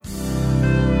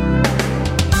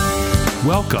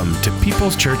Welcome to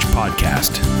People's Church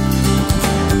Podcast.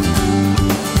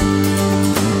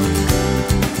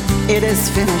 It is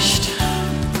finished.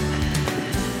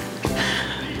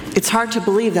 It's hard to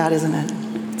believe that, isn't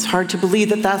it? It's hard to believe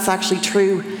that that's actually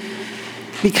true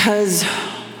because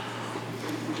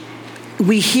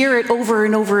we hear it over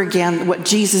and over again, what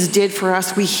Jesus did for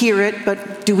us. We hear it,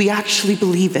 but do we actually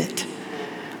believe it?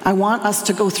 I want us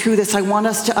to go through this. I want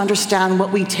us to understand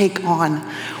what we take on,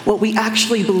 what we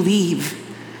actually believe.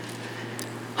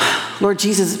 Lord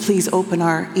Jesus, please open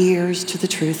our ears to the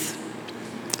truth.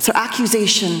 So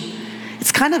accusation,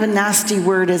 it's kind of a nasty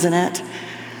word, isn't it?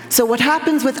 So what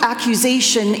happens with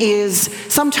accusation is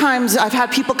sometimes I've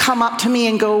had people come up to me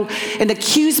and go and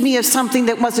accuse me of something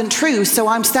that wasn't true. So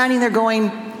I'm standing there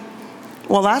going,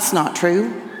 well, that's not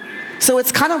true. So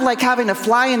it's kind of like having a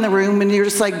fly in the room and you're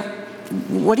just like,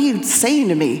 what are you saying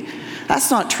to me? That's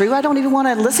not true. I don't even want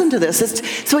to listen to this.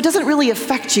 So it doesn't really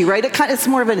affect you, right? It's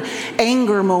more of an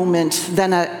anger moment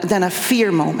than a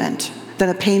fear moment, than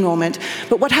a pain moment.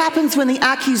 But what happens when the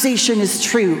accusation is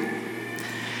true?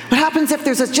 What happens if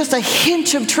there's just a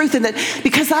hint of truth in that?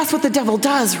 Because that's what the devil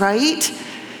does, right?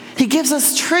 He gives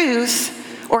us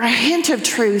truth or a hint of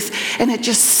truth, and it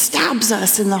just stabs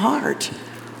us in the heart.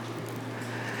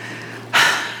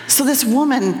 So this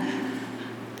woman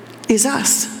is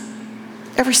us,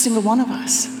 every single one of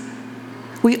us.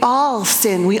 We all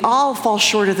sin. We all fall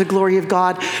short of the glory of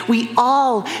God. We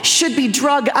all should be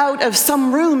drug out of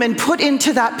some room and put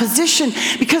into that position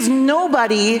because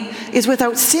nobody is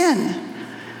without sin.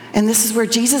 And this is where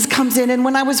Jesus comes in. And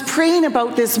when I was praying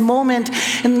about this moment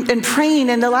and praying,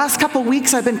 in the last couple of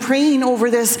weeks I've been praying over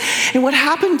this, and what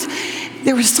happened,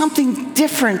 there was something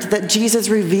different that Jesus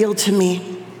revealed to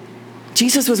me.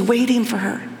 Jesus was waiting for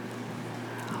her.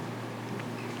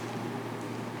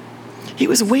 He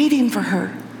was waiting for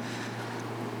her.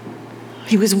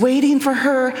 He was waiting for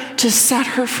her to set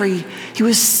her free. He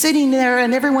was sitting there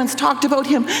and everyone's talked about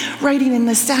him writing in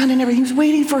the sand and everything. He was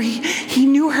waiting for her. He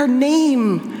knew her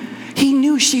name. He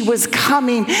knew she was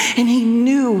coming and he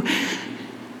knew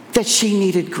that she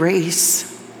needed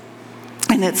grace.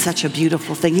 And it's such a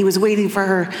beautiful thing. He was waiting for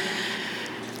her.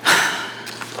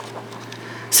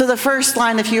 So the first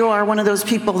line, if you are one of those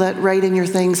people that write in your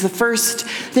things, the first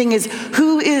thing is,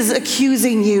 who is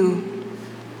accusing you?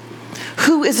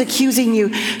 Who is accusing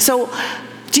you? So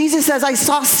Jesus says, I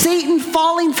saw Satan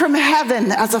falling from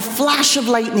heaven as a flash of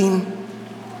lightning.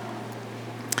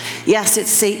 Yes,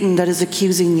 it's Satan that is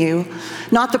accusing you.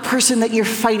 Not the person that you're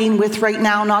fighting with right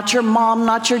now, not your mom,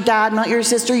 not your dad, not your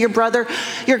sister, your brother,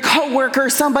 your coworker,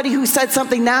 somebody who said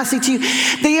something nasty to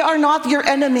you. They are not your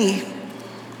enemy.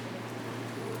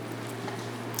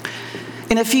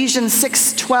 In Ephesians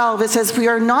 6:12, it says, we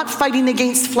are not fighting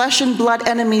against flesh and blood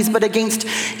enemies, but against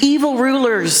evil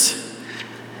rulers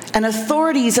and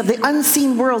authorities of the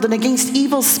unseen world and against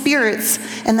evil spirits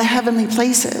in the heavenly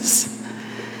places.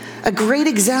 A great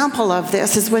example of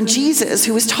this is when Jesus,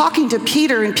 who was talking to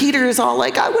Peter, and Peter is all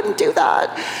like, I wouldn't do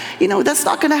that. That's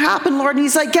not going to happen, Lord. And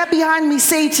he's like, get behind me,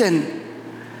 Satan.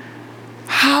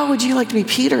 How would you like to be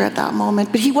Peter at that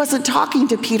moment? But he wasn't talking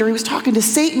to Peter. He was talking to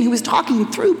Satan. He was talking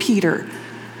through Peter.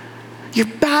 You're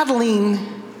battling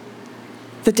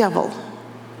the devil.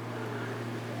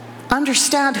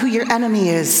 Understand who your enemy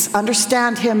is.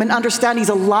 Understand him and understand he's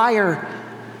a liar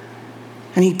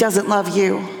and he doesn't love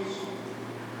you.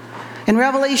 In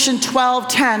Revelation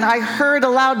 12:10, I heard a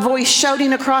loud voice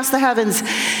shouting across the heavens,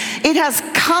 it has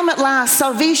come at last,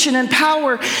 salvation and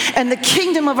power and the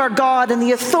kingdom of our God and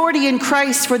the authority in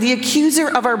Christ, for the accuser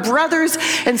of our brothers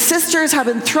and sisters have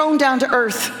been thrown down to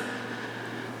earth.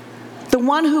 The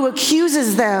one who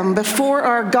accuses them before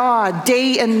our God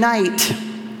day and night.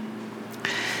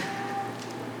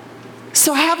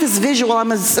 So I have this visual.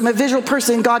 I'm a visual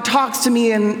person. God talks to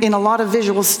me in a lot of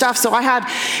visual stuff. So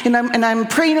I'm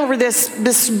praying over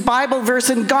this Bible verse,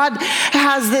 and God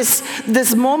has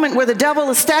this moment where the devil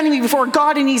is standing before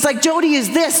God, and he's like, Jody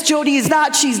is this, Jody is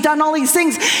that. She's done all these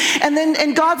things,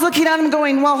 and God's looking at him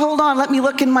going, well, hold on, let me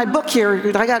look in my book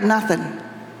here. I got nothing.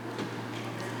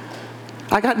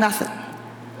 I got nothing.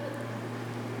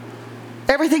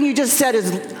 Everything you just said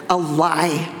is a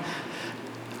lie.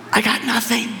 I got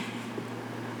nothing.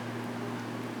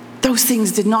 Those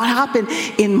things did not happen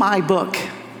in my book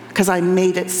because I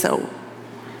made it so.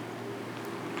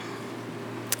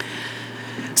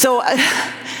 So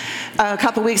a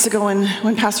couple weeks ago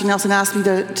when Pastor Nelson asked me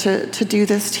to do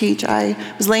this teach, I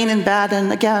was laying in bed,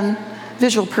 and again,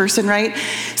 visual person, right?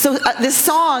 So this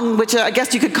song, which I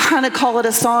guess you could kind of call it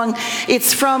a song,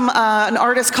 it's from an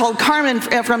artist called Carmen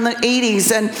from the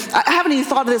 80s. And I haven't even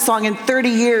thought of this song in 30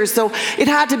 years, so it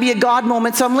had to be a God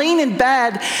moment. So I'm laying in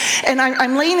bed, and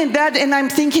I'm laying in bed, and I'm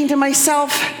thinking to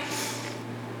myself,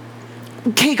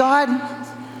 okay, God,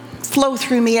 flow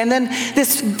through me. And then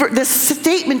this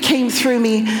statement came through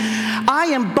me. I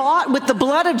am bought with the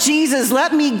blood of Jesus.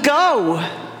 Let me go.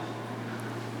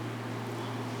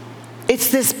 It's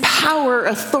this power,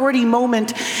 authority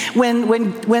moment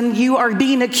when you are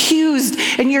being accused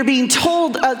and you're being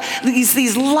told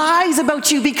these lies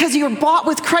about you because you're bought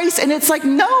with Christ. And it's like,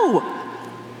 no,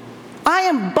 I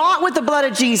am bought with the blood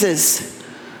of Jesus.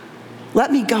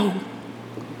 Let me go.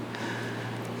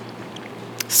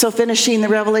 So finishing the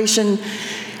Revelation,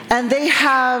 and they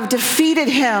have defeated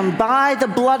him by the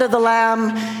blood of the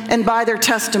Lamb and by their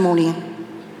testimony.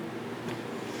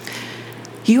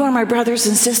 You are my brothers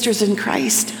and sisters in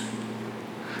Christ,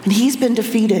 and he's been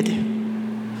defeated.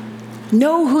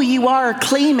 Know who you are,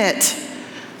 claim it,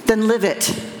 then live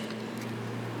it.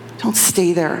 Don't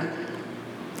stay there.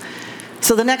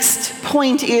 So the next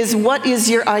point is, what is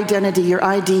your identity, your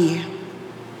ID?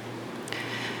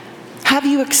 Have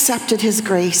you accepted his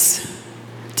grace?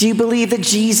 Do you believe that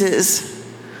Jesus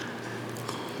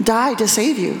died to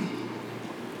save you?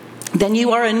 Then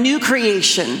you are a new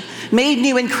creation, made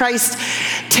new in Christ,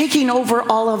 taking over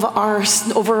all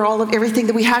of everything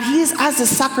that we have. He is as a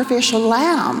sacrificial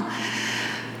lamb.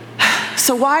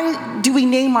 So why do we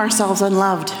name ourselves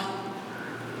unloved,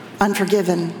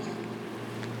 unforgiven?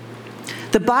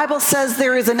 The Bible says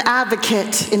there is an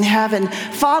advocate in heaven,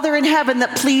 Father in heaven,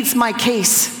 that pleads my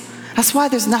case. That's why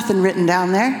there's nothing written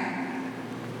down there.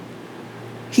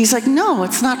 He's like, no,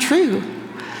 it's not true.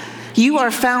 You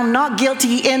are found not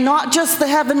guilty in not just the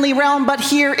heavenly realm, but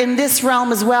here in this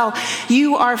realm as well.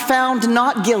 You are found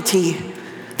not guilty.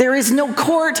 There is no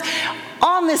court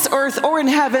on this earth or in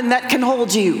heaven that can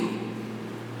hold you.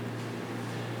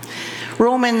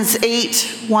 Romans 8,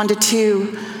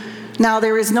 1-2. Now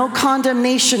there is no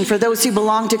condemnation for those who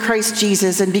belong to Christ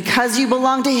Jesus, and because you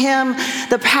belong to him,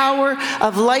 the power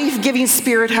of life-giving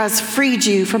Spirit has freed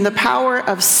you from the power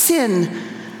of sin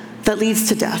that leads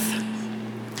to death.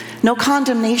 No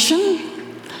condemnation?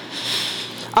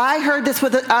 I heard this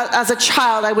as a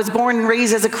child. I was born and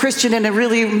raised as a Christian in a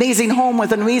really amazing home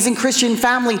with an amazing Christian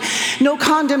family. No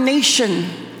condemnation.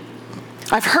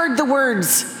 I've heard the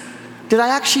words. Did I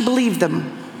actually believe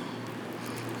them?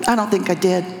 I don't think I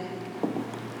did.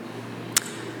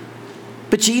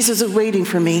 But Jesus is waiting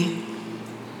for me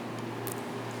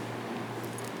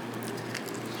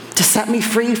to set me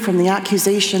free from the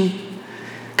accusation,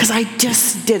 because I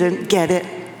just didn't get it.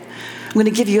 I'm going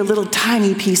to give you a little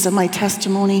tiny piece of my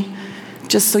testimony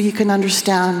just so you can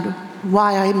understand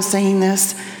why I'm saying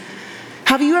this.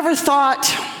 Have you ever thought,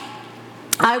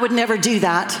 I would never do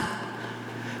that?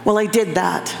 Well, I did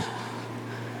that.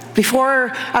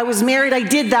 Before I was married, I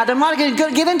did that. I'm not going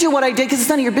to get into what I did because it's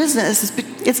none of your business.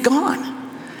 It's gone.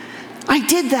 I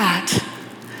did that.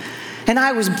 And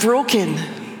I was broken.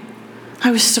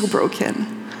 I was so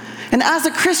broken. And as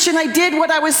a Christian, I did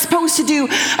what I was supposed to do.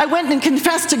 I went and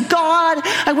confessed to God.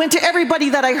 I went to everybody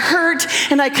that I hurt,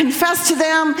 and I confessed to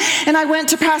them. And I went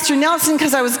to Pastor Nelson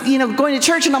because I was, going to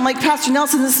church, and I'm like, Pastor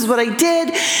Nelson, this is what I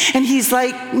did. And he's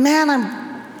like, man,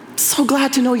 I'm so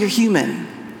glad to know you're human.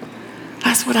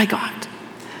 That's what I got.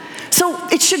 So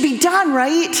it should be done,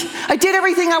 right? I did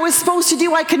everything I was supposed to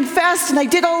do. I confessed, and I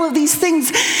did all of these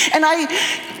things. And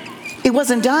it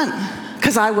wasn't done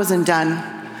because I wasn't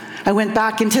done. I went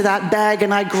back into that bag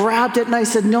and I grabbed it and I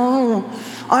said, no,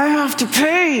 I have to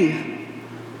pay.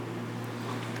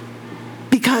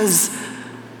 Because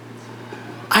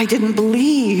I didn't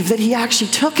believe that he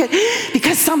actually took it.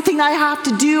 Because something I have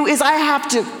to do is I have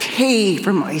to pay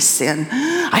for my sin.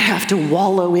 I have to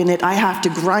wallow in it. I have to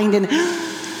grind in it.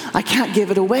 I can't give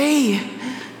it away.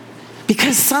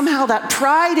 Because somehow that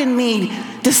pride in me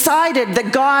decided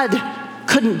that God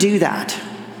couldn't do that.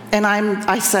 And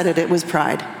I said it was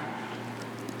pride.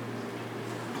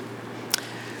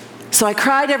 So I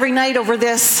cried every night over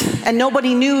this, and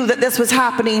nobody knew that this was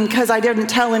happening because I didn't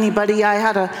tell anybody. I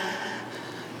had a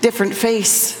different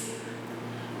face.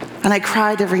 And I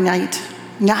cried every night,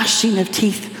 gnashing of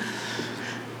teeth.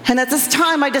 And at this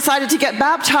time, I decided to get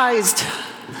baptized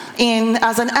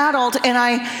as an adult, and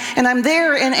I'm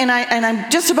there, and I'm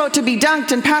just about to be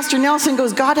dunked, and Pastor Nelson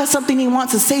goes, God has something he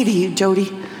wants to say to you, Jody.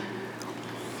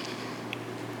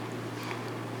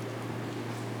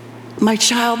 My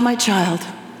child.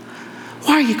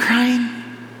 Why are you crying?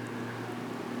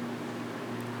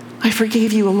 I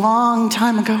forgave you a long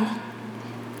time ago.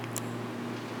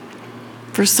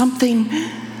 for something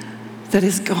that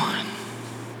is gone.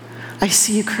 I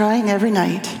see you crying every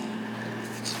night.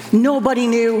 Nobody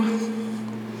knew.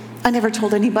 I never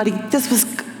told anybody. This was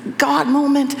God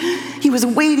moment. He was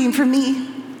waiting for me,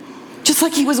 just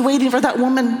like he was waiting for that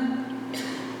woman.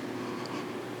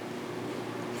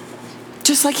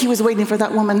 Just like he was waiting for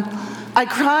that woman. I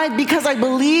cried because I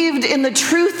believed in the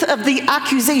truth of the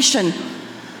accusation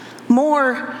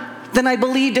more than I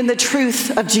believed in the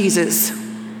truth of Jesus.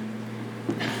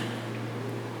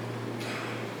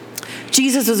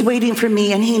 Jesus was waiting for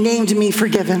me, and he named me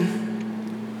forgiven.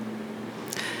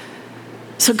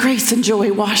 So grace and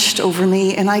joy washed over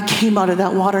me, and I came out of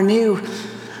that water new.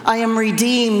 I am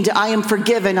redeemed, I am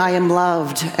forgiven, I am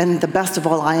loved, and the best of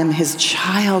all, I am his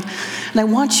child. And I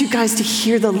want you guys to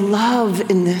hear the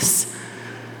love in this.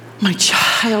 My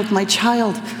child, my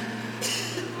child.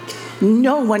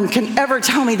 No one can ever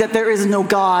tell me that there is no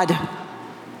God,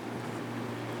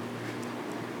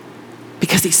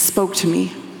 because he spoke to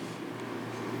me.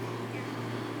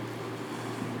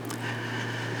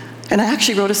 And I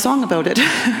actually wrote a song about it.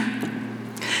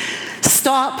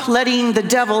 Stop letting the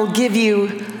devil give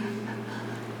you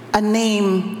a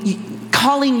name,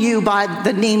 calling you by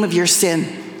the name of your sin.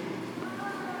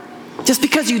 Just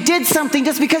because you did something,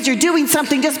 just because you're doing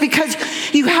something, just because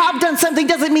you have done something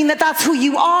doesn't mean that that's who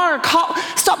you are.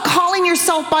 Stop calling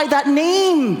yourself by that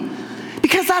name,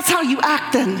 because that's how you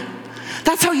act then.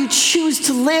 That's how you choose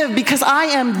to live, because I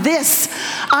am this.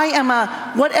 I am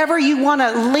a whatever you want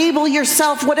to label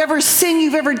yourself, whatever sin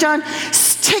you've ever done,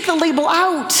 take the label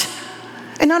out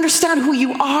and understand who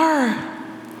you are.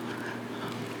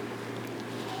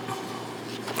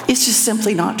 It's just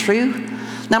simply not true.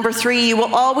 Number 3, you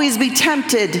will always be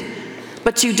tempted,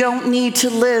 but you don't need to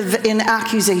live in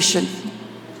accusation.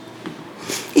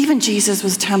 Even Jesus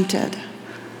was tempted.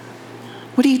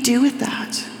 What do you do with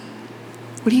that?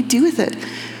 What do you do with it?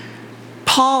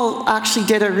 Paul actually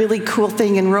did a really cool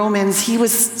thing in Romans. He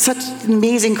was such an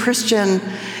amazing Christian,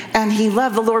 and he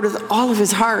loved the Lord with all of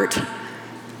his heart.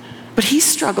 But he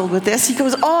struggled with this. He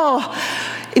goes,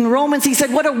 in Romans, he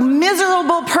said, what a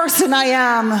miserable person I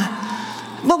am.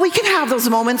 Well, we can have those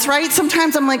moments, right?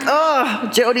 Sometimes I'm like,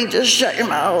 Jody, just shut your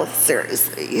mouth,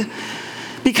 seriously.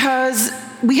 Because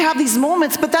we have these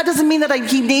moments, but that doesn't mean that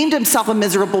he named himself a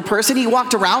miserable person. He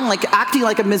walked around acting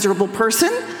like a miserable person.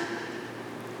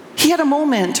 He had a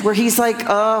moment where he's like,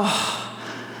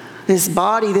 this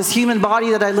body, this human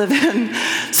body that I live in.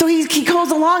 So he goes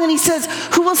along and he says,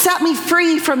 who will set me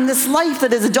free from this life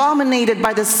that is dominated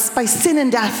by sin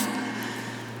and death?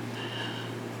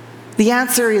 The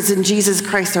answer is in Jesus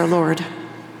Christ our Lord.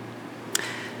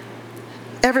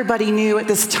 Everybody knew at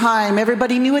this time,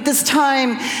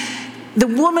 the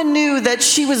woman knew that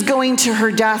she was going to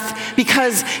her death,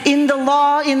 because in the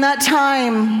law in that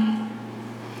time,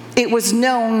 it was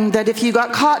known that if you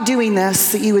got caught doing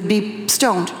this, that you would be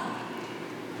stoned.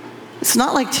 It's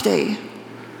not like today.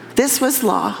 This was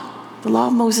law. The law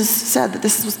of Moses said that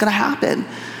this was going to happen.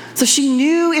 So she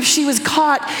knew if she was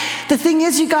caught. The thing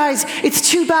is, you guys, it's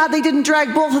too bad they didn't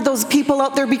drag both of those people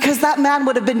out there, because that man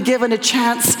would have been given a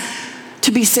chance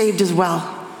to be saved as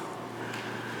well.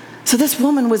 So this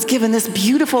woman was given this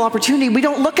beautiful opportunity. We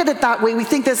don't look at it that way. We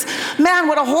think this, man,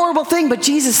 what a horrible thing. But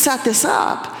Jesus set this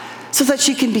up so that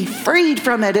she can be freed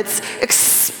from it. It's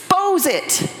expose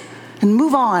it and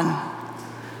move on.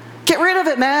 Get rid of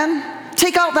it, man.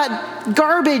 Take out that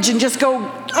garbage and just go,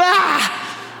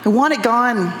 I want it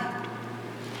gone.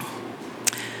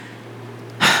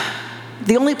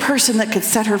 The only person that could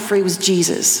set her free was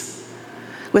Jesus.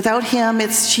 Without him,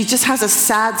 she just has a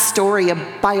sad story, a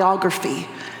biography.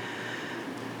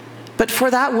 But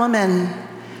for that woman,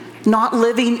 not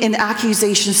living in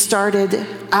accusation started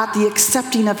at the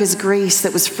accepting of his grace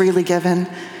that was freely given.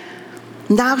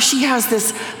 Now she has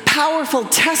this powerful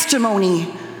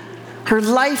testimony. Her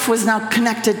life was now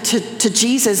connected to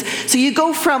Jesus. So you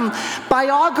go from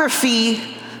biography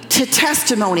to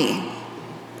testimony.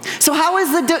 So how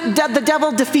is the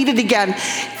devil defeated again?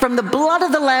 From the blood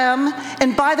of the Lamb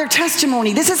and by their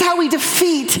testimony. This is how we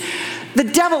defeat the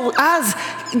devil,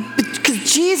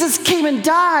 because Jesus came and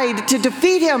died to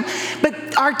defeat him.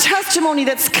 But our testimony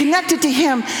that's connected to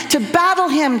him, to battle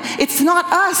him, it's not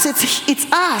us,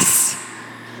 it's us.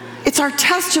 It's our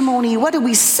testimony. What did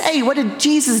we say? What did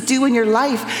Jesus do in your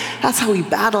life? That's how we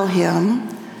battle him.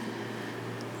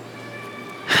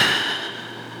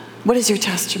 What is your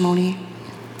testimony?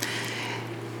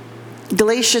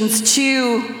 Galatians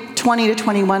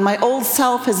 2:20-21. My old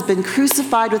self has been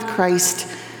crucified with Christ.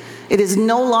 It is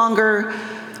no longer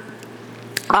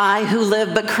I who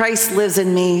live, but Christ lives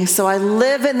in me. So I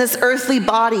live in this earthly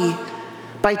body,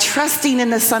 by trusting in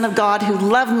the Son of God who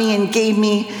loved me and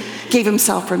gave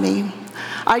himself for me.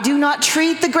 I do not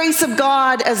treat the grace of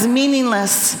God as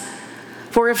meaningless,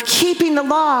 for if keeping the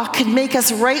law could make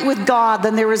us right with God,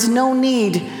 then there is no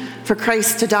need for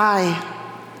Christ to die.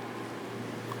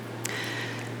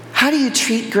 How do you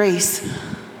treat grace?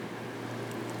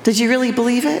 Did you really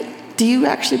believe it? Do you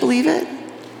actually believe it?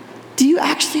 Do you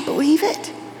actually believe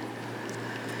it?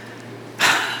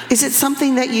 Is it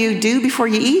something that you do before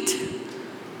you eat?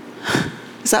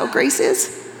 Is that what grace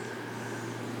is?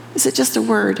 Is it just a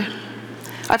word?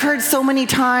 I've heard so many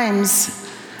times,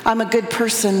 I'm a good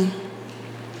person.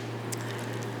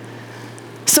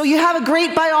 So you have a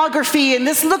great biography, and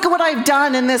look at what I've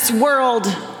done in this world.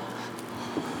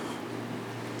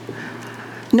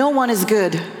 No one is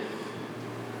good.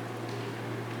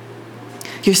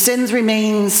 Your sins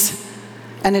remains,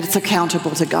 and it's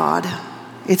accountable to God.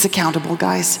 It's accountable,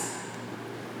 guys.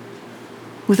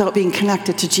 Without being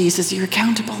connected to Jesus, you're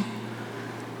accountable.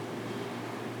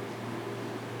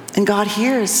 And God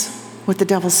hears what the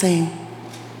devil's saying.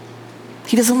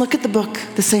 He doesn't look at the book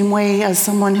the same way as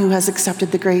someone who has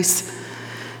accepted the grace.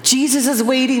 Jesus is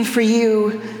waiting for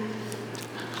you,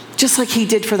 just like he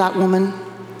did for that woman.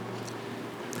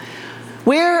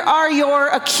 Where are your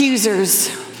accusers?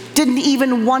 Didn't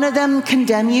even one of them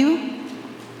condemn you?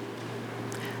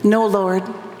 No, Lord.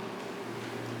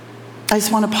 I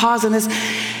just want to pause on this.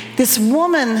 This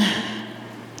woman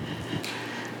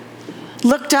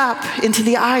looked up into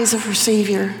the eyes of her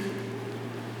Savior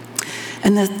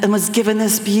and was given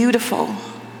this beautiful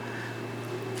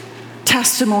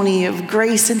testimony of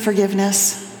grace and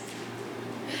forgiveness.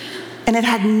 And it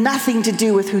had nothing to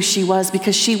do with who she was,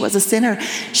 because she was a sinner.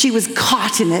 She was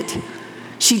caught in it.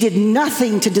 She did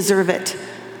nothing to deserve it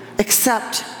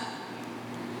except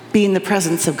be in the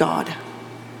presence of God.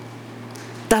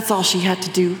 That's all she had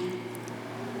to do.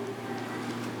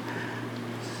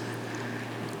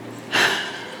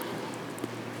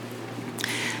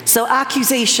 So,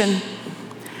 accusation.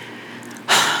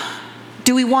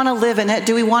 Do we want to live in it?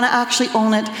 Do we want to actually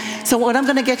own it? So what I'm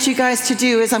going to get you guys to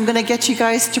do is I'm going to get you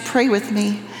guys to pray with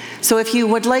me. So if you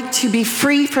would like to be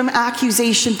free from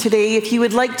accusation today, if you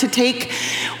would like to take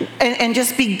and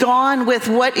just be gone with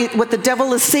what the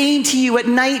devil is saying to you at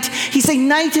night. He's saying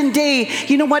night and day.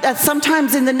 You know what?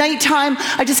 Sometimes in the nighttime,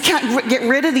 I just can't get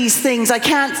rid of these things. I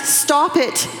can't stop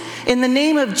it. In the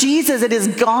name of Jesus, it is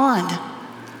gone.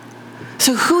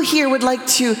 So who here would like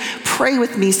to pray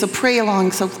with me? So pray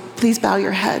along. So please bow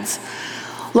your heads.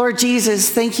 Lord Jesus,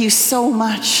 thank you so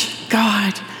much,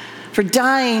 God, for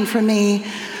dying for me,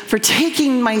 for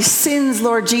taking my sins,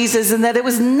 Lord Jesus, and that it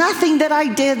was nothing that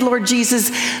I did, Lord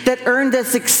Jesus, that earned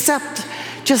this except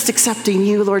just accepting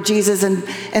you, Lord Jesus, and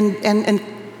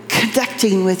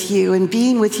connecting with you and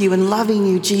being with you and loving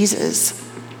you, Jesus.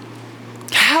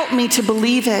 Help me to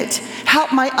believe it.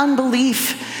 Help my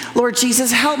unbelief, Lord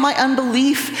Jesus. Help my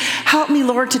unbelief. Help me,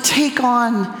 Lord, to take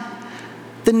on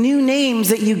the new names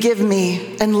that you give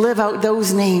me and live out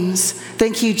those names.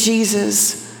 Thank you,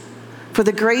 Jesus, for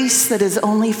the grace that is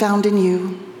only found in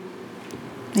you.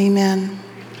 Amen.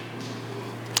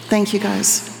 Thank you,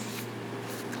 guys.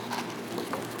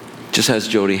 Just as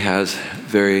Jody has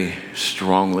very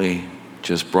strongly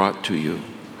just brought to you,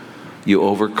 you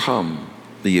overcome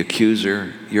the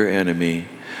accuser, your enemy,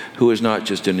 who is not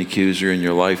just an accuser in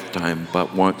your lifetime,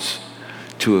 but wants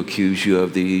to accuse you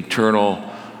of the eternal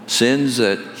sins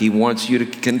that he wants you to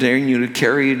continue to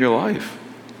carry in your life.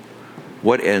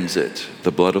 What ends it?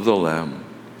 The blood of the Lamb.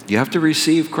 You have to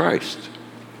receive Christ.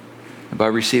 And by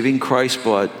receiving Christ's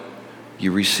blood,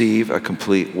 you receive a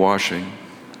complete washing.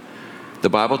 The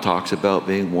Bible talks about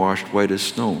being washed white as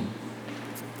snow.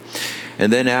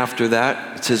 And then after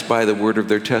that, it says by the word of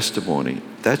their testimony.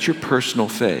 That's your personal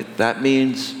faith. That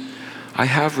means I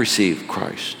have received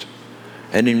Christ.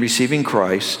 And in receiving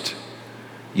Christ,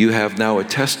 you have now a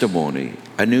testimony,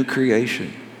 a new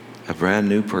creation, a brand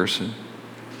new person.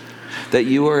 That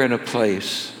you are in a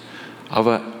place of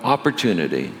an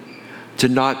opportunity to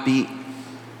not be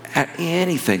at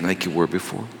anything like you were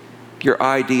before. Your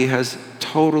ID has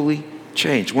totally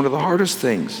changed. One of the hardest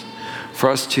things for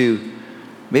us to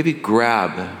maybe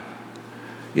grab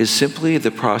is simply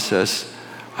the process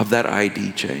of that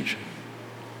ID change.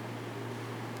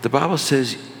 The Bible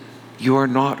says you are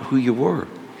not who you were.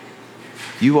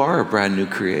 You are a brand new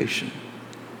creation.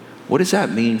 What does that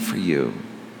mean for you?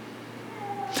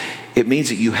 It means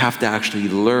that you have to actually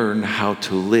learn how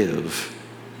to live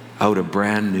out a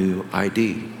brand new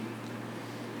ID.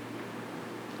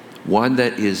 One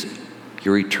that is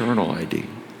your eternal ID.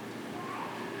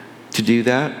 To do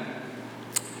that,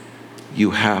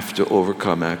 you have to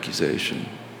overcome accusation.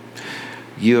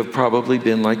 You have probably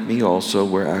been like me also,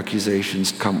 where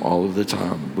accusations come all of the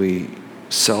time. We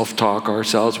self-talk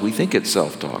ourselves. We think it's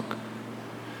self-talk.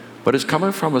 But it's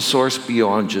coming from a source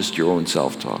beyond just your own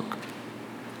self-talk.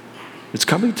 It's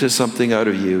coming to something out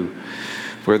of you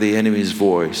where the enemy's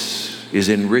voice is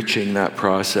enriching that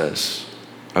process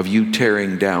of you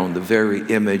tearing down the very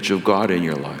image of God in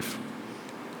your life.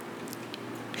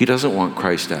 He doesn't want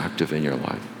Christ active in your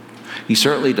life. He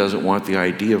certainly doesn't want the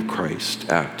idea of Christ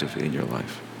active in your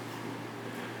life.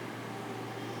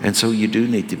 And so you do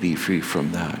need to be free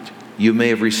from that. You may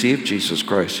have received Jesus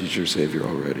Christ as your Savior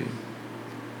already.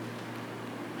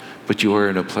 But you are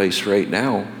in a place right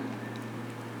now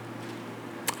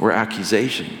where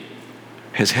accusation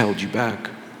has held you back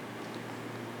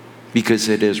because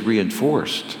it has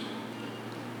reinforced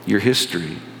your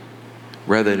history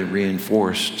rather than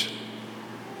reinforced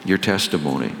your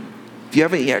testimony. If you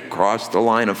haven't yet crossed the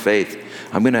line of faith,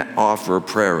 I'm going to offer a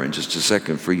prayer in just a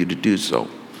second for you to do so.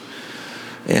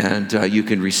 And you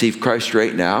can receive Christ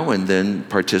right now and then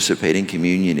participate in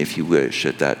communion if you wish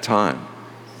at that time.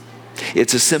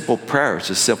 It's a simple prayer. It's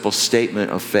a simple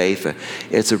statement of faith.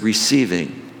 It's a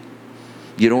receiving.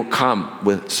 You don't come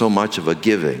with so much of a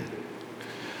giving.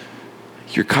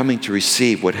 You're coming to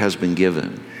receive what has been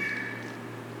given.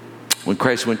 When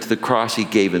Christ went to the cross, he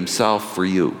gave himself for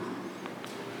you.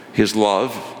 His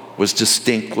love was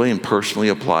distinctly and personally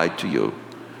applied to you.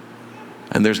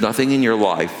 And there's nothing in your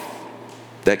life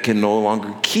that can no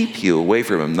longer keep you away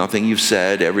from him. Nothing you've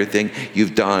said, everything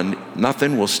you've done,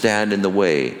 nothing will stand in the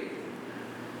way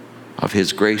of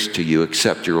his grace to you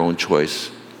except your own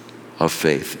choice of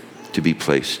faith to be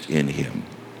placed in him.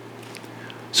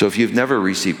 So if you've never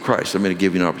received Christ, I'm going to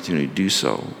give you an opportunity to do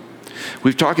so.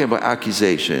 We've talking about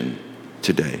accusation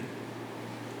today.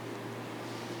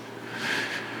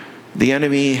 The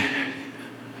enemy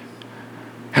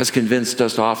has convinced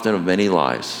us often of many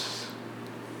lies.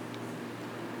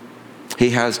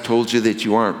 He has told you that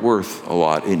you aren't worth a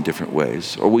lot in different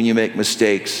ways. Or when you make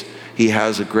mistakes, he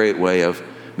has a great way of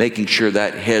making sure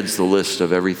that heads the list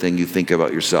of everything you think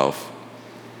about yourself.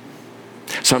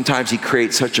 Sometimes he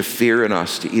creates such a fear in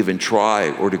us to even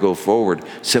try or to go forward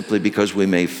simply because we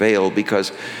may fail,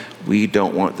 because we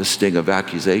don't want the sting of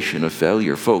accusation of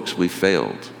failure. Folks, we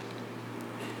failed.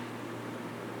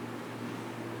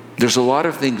 There's a lot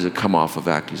of things that come off of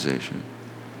accusation.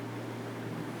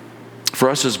 For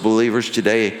us as believers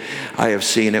today, I have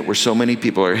seen it where so many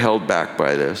people are held back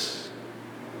by this.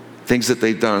 Things that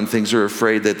they've done, things they're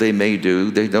afraid that they may do,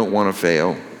 they don't want to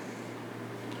fail.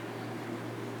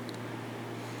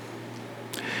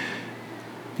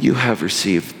 You have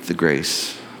received the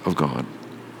grace of God.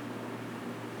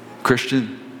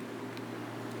 Christian,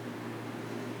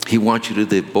 he wants you to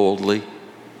live boldly,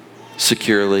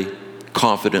 securely,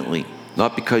 confidently,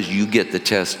 not because you get the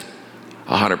test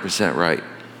 100% right,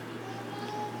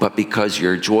 but because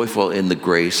you're joyful in the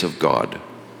grace of God,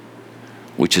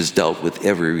 which has dealt with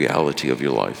every reality of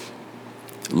your life.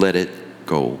 Let it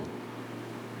go.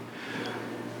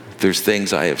 There's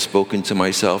things I have spoken to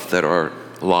myself that are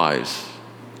lies.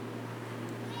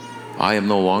 I am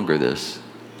no longer this.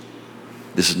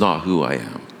 This is not who I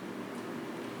am.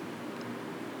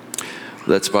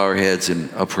 Let's bow our heads in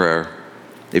a prayer.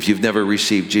 If you've never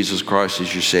received Jesus Christ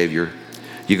as your Savior,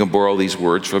 you can borrow these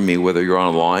words from me, whether you're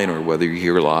online or whether you're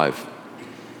here live.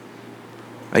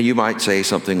 And you might say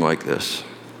something like this.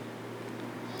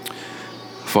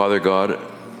 Father God,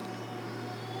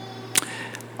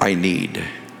 I need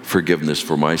forgiveness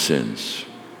for my sins.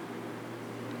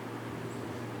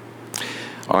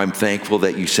 I'm thankful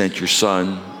that you sent your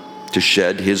Son to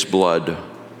shed his blood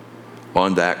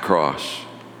on that cross,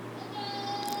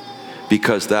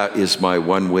 because that is my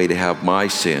one way to have my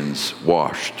sins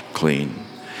washed clean.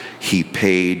 He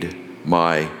paid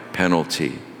my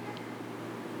penalty.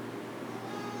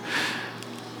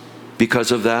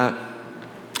 Because of that,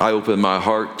 I open my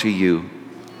heart to you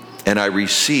and I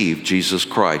receive Jesus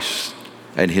Christ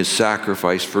and his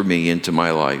sacrifice for me into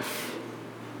my life.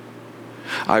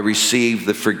 I receive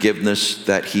the forgiveness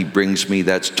that he brings me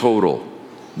that's total,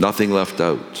 nothing left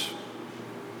out.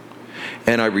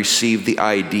 And I receive the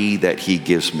ID that he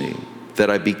gives me,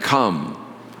 that I become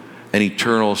an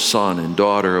eternal son and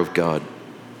daughter of God,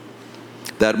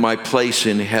 that my place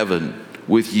in heaven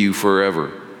with you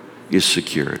forever is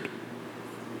secured.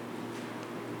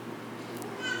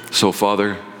 So,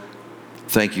 Father,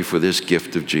 thank you for this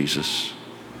gift of Jesus.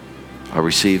 I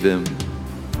receive him.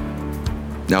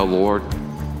 Now, Lord,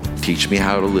 teach me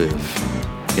how to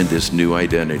live in this new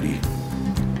identity.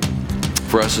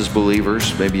 For us as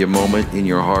believers, maybe a moment in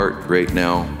your heart right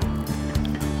now,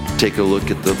 take a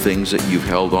look at the things that you've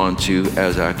held on to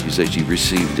as accusation. You've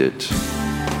received it.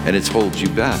 and it's holds you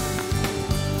back.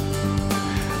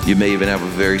 You may even have a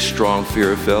very strong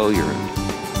fear of failure.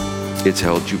 It's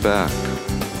held you back.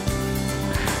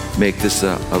 Make this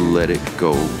a let it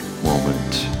go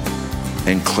moment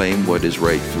and claim what is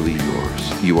rightfully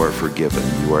yours. You are forgiven.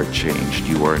 You are changed.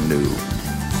 You are new.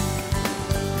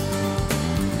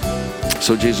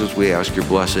 So Jesus, we ask your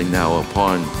blessing now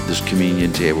upon this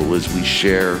communion table as we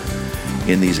share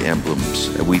in these emblems.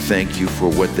 And we thank you for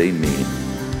what they mean.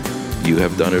 You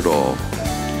have done it all,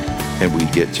 and we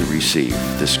get to receive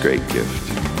this great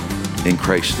gift. In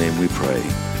Christ's name we pray.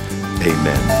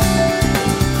 Amen.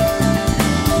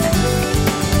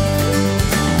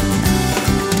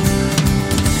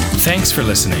 Thanks for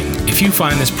listening. If you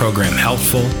find this program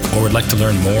helpful or would like to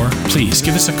learn more, please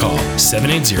give us a call,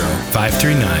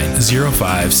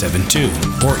 780-539-0572,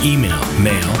 or email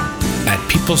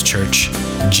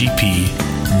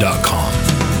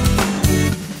mail@peopleschurchgp.com.